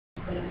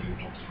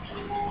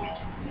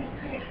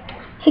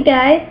Hey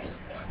guys,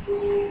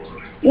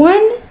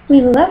 when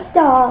we left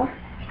off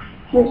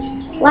was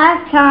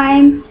last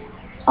time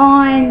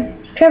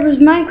on Trevor's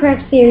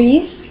Minecraft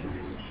series,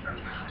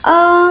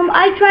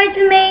 I tried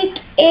to make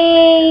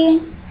a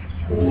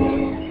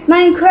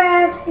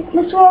Minecraft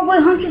Mr.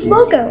 Warbler Hunters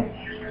logo,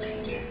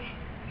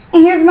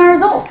 and here's my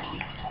result.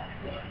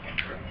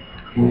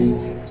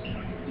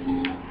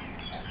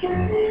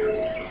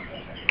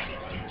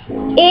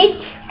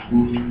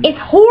 It's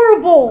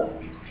horrible.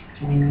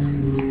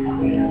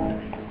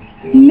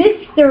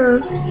 Mr.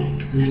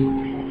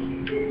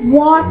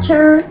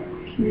 Water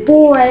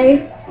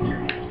Boy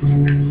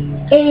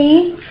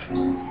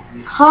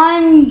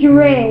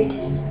 800.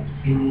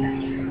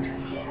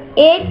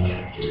 It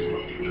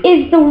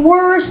is the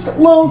worst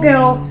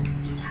logo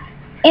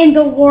in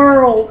the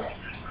world.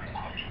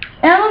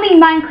 And I don't mean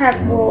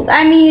Minecraft world,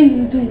 I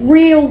mean the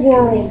real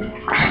world.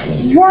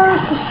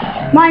 Worst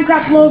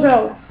Minecraft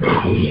logo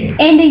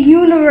in the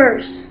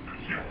universe.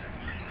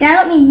 And I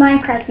don't mean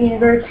Minecraft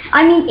universe,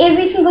 I mean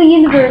every single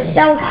universe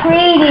that was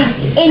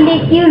created in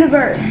this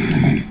universe.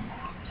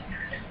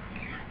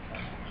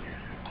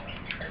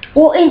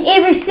 Well, in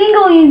every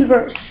single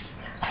universe.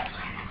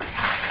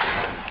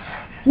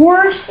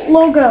 Worst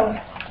logo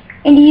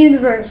in the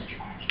universe.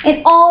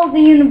 In all of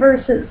the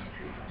universes.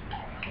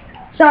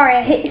 Sorry,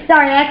 I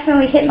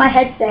accidentally hit my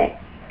headset.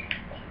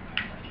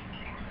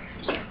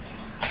 Don't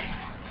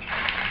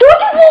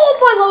you blow up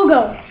my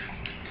logo!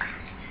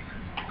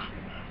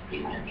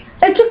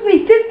 It took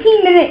me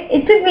 15 minutes.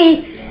 It took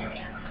me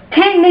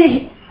 10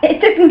 minutes.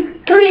 It took me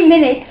 3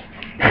 minutes.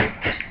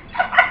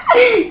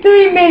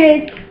 3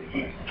 minutes.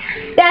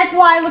 That's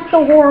why it looks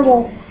so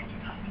horrible.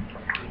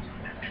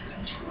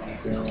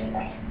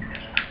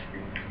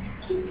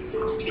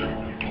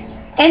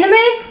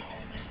 Enderman,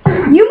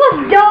 you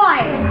must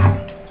die.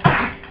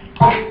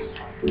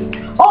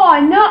 Oh,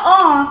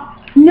 no-uh.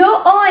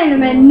 No-uh,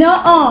 Enderman.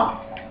 No-uh.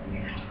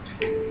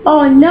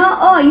 Oh,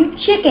 no-uh, you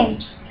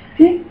chicken.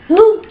 You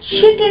little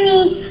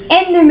chickeny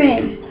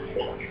Enderman.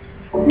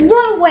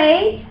 Run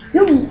away.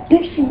 You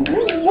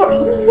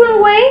run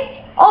away.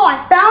 Oh,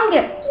 I found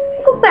it.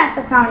 Look how fast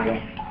I found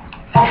it.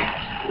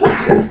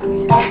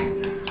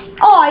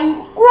 Oh, you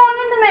wrong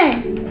Enderman.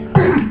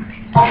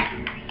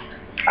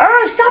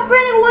 Oh, stop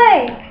running away.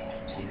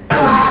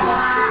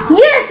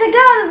 Yes, I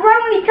got it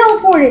right when he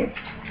teleported.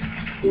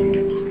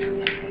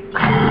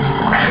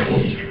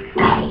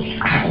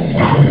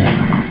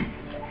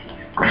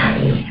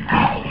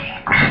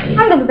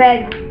 I'm going to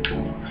bed.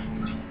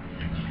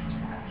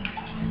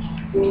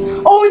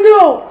 Oh no!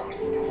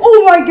 Oh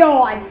my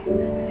god!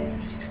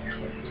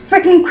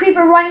 Freaking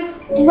creeper right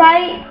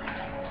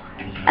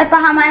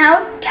behind my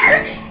house.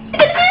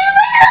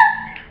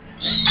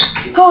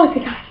 Oh my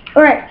god.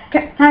 Alright,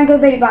 time to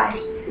go say goodbye.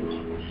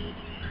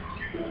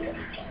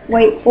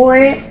 Wait for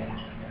it.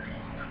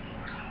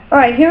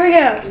 Alright, here we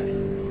go.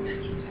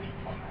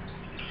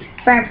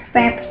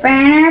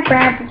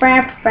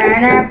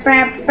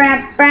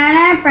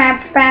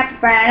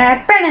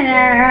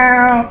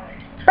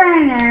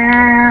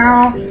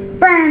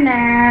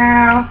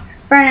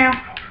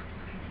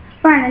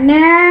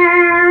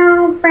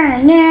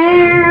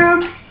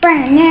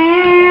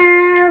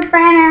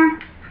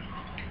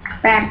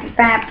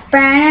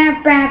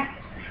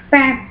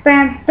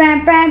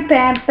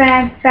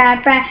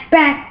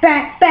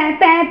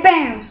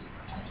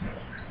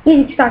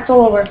 Music starts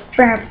all over.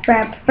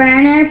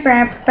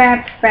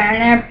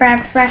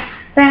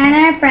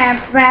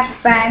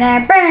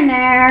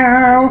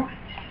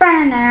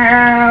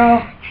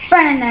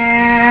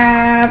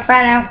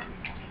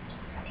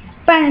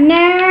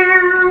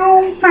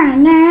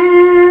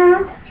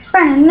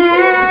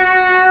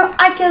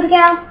 I killed the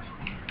cow.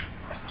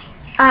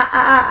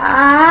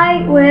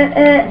 I will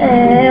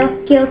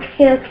kill the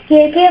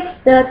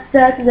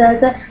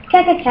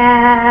cow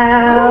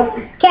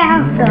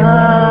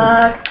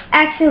sucks.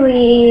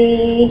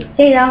 Actually,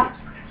 they don't.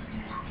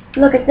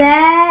 Look at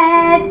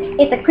that.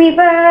 It's a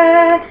creeper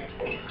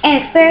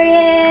and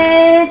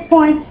experience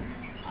points.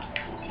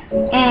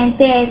 And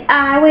then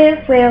I will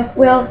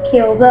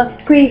kill the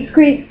creeper.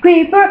 Kill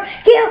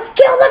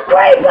the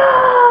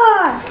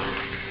creeper!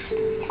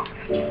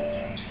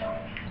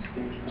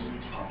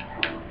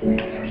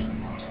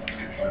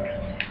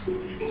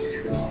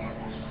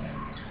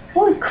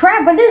 Holy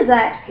crap, what is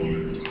that?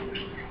 I'm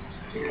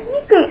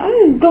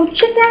gonna go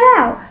check that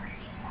out.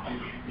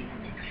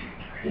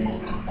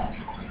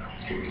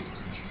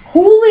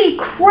 Holy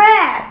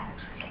crap!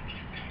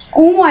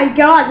 Oh my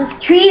god, this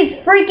tree is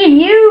freaking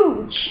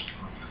huge!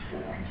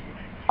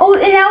 Oh,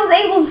 and I was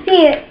able to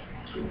see it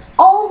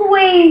all the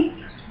way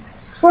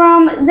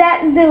from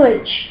that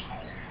village.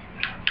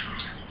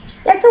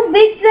 That's how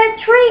big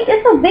that's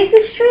how big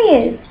this tree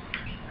is.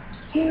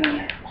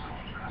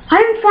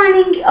 I'm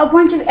finding a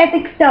bunch of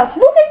epic stuff.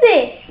 Look at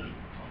this!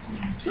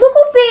 Look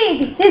how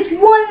big this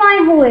one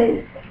mine hole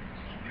is.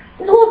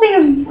 This whole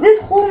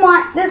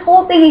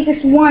thing is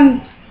just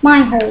one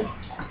mine hole.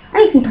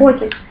 I need some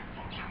torches.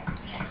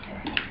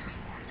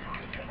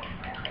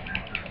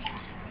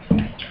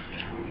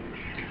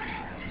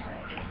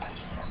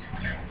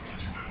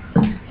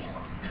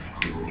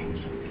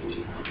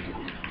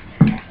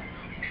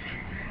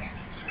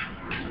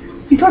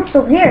 what's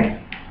over here?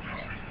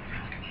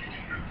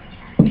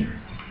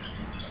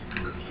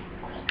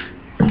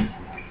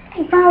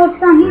 Let's find out what's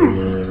down here.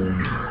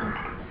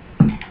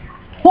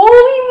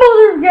 Holy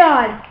Mother of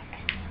God!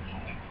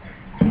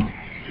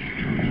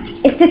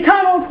 It's the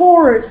Tunnel of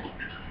Horrors.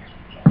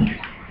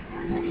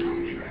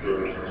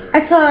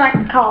 That's what I like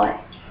to call it.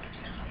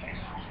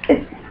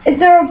 Is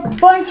there a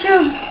bunch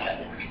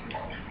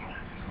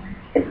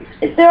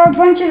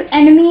of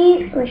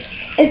enemies?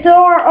 If there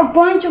are a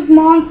bunch of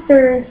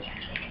monsters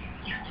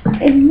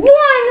in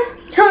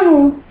one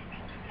tunnel,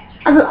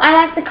 I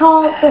like to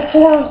call it the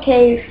Horror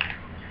Cave.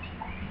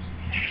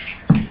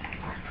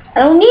 I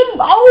don't need.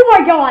 Oh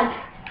my God!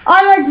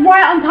 I'm like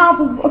right on top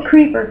of a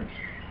creeper.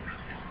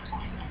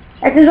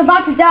 That is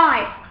about to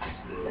die.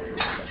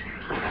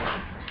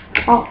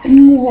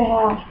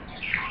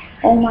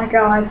 Oh my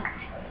God!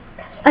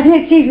 I think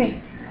they see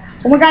me.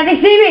 Oh my God! They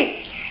see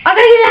me! I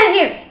gotta get out of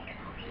here.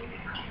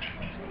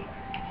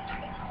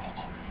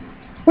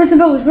 Where's the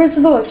village? Where's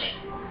the village?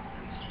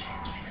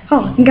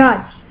 Oh my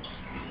God!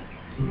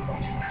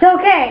 It's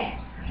okay.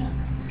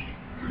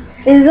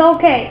 It is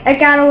okay. I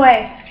got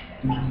away.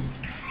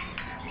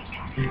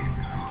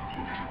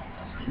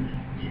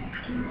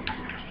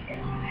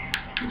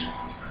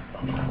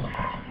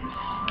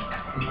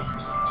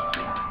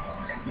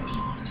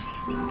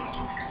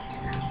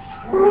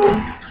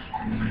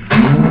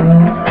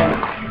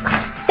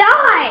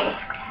 Die!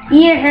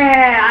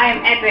 Yeah, I am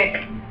epic.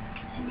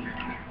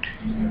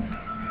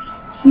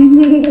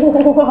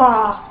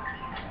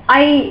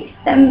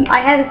 I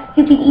had a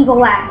stupid evil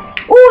laugh.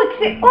 Oh,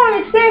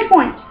 an experience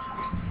point.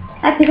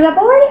 I picked it up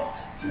already?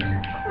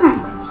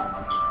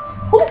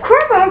 Oh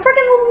crap, I'm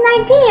freaking level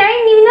 19. I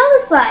didn't even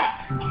notice that.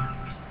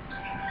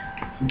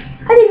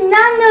 I did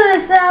not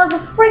notice that I was a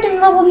freaking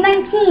level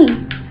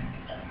 19.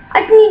 I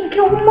just need to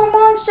kill one more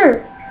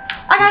monster.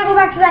 I gotta go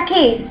back to that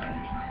cave.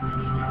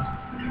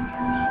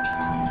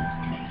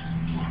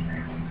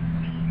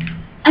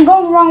 I'm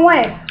going the wrong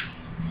way.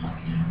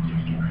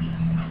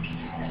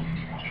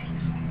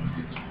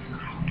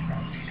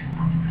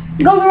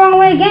 I'm going the wrong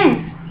way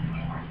again.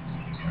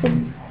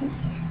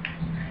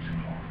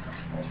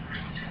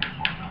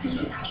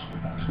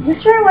 Is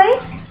this the right way?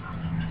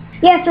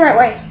 Yeah, it's the right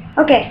way.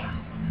 Okay.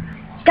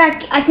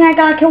 I think I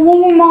gotta kill one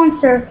more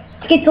monster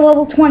to get to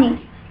level 20.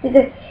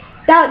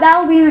 That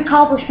will be an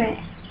accomplishment.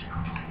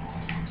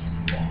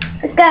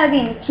 It's gotta be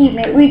an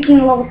achievement, reaching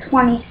level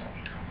 20.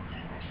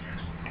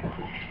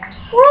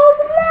 Where are all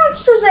the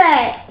monsters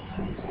at?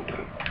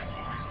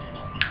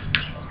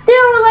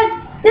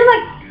 There's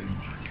like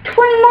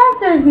 20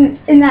 monsters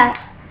in that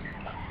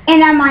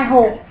mine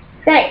hole.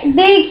 That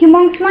big,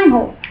 humongous mine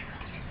hole.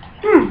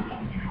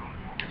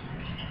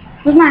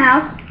 Where's my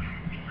house?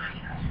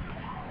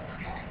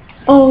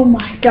 Oh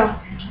my God!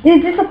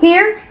 Did it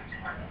disappear?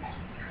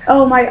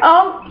 Oh my!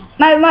 Oh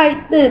my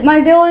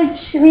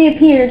village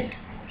reappeared.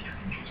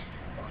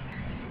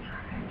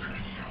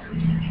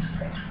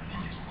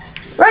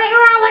 Running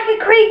around like a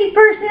crazy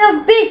person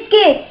of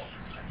biscuits.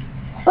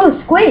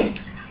 Oh, squid.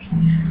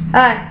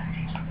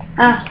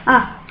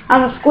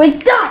 I'm a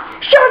squid.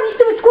 Stop! Shut up, you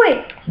stupid squid!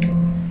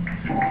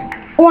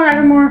 Oh my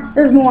God,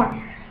 there's more.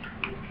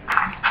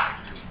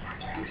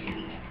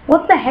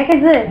 What the heck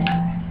is this?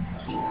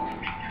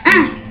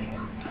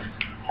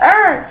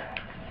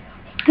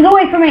 Get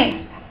away from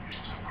me!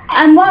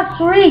 I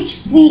must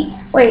reach the...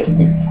 Wait,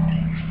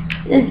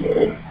 is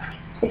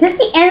this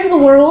the end of the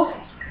world?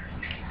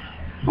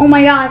 Oh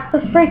my God,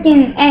 it's the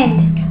freaking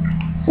end.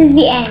 This is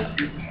the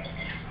end.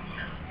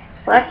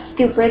 Well, that's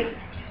stupid.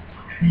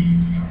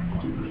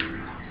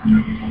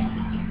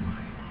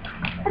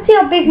 Let's see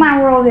how big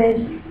my world is.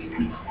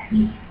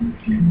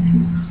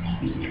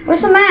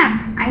 Where's the map?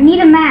 I need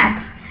a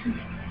map.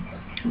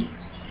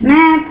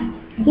 Map. Map.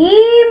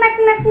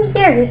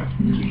 There it is.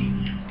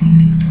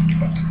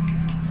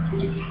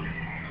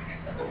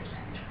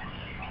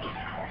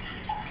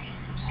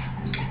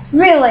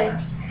 Really?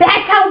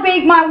 That's how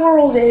big my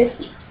world is.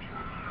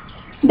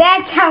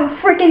 That's how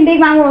freaking big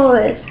my world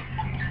is.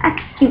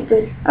 That's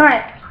stupid.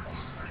 Alright.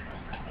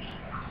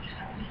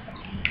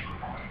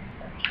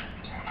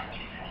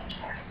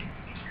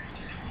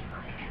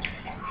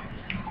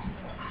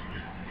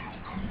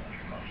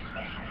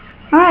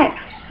 Alright,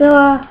 so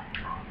I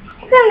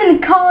think I'm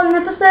gonna call it an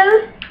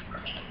episode.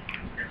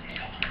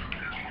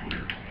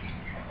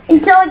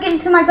 Until I get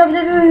into my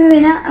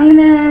WWE, I'm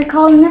gonna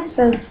call it an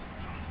episode.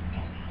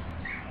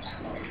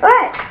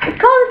 Alright, let's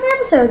call this an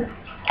episode.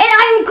 And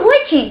I'm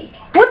glitching.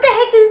 What the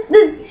heck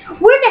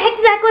where the heck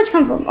did that glitch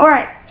come from?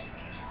 Alright.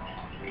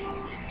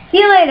 See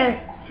you later.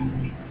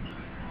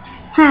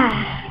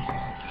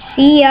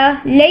 See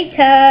ya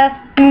later.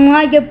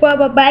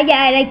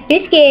 Bye-bye, like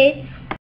biscuit.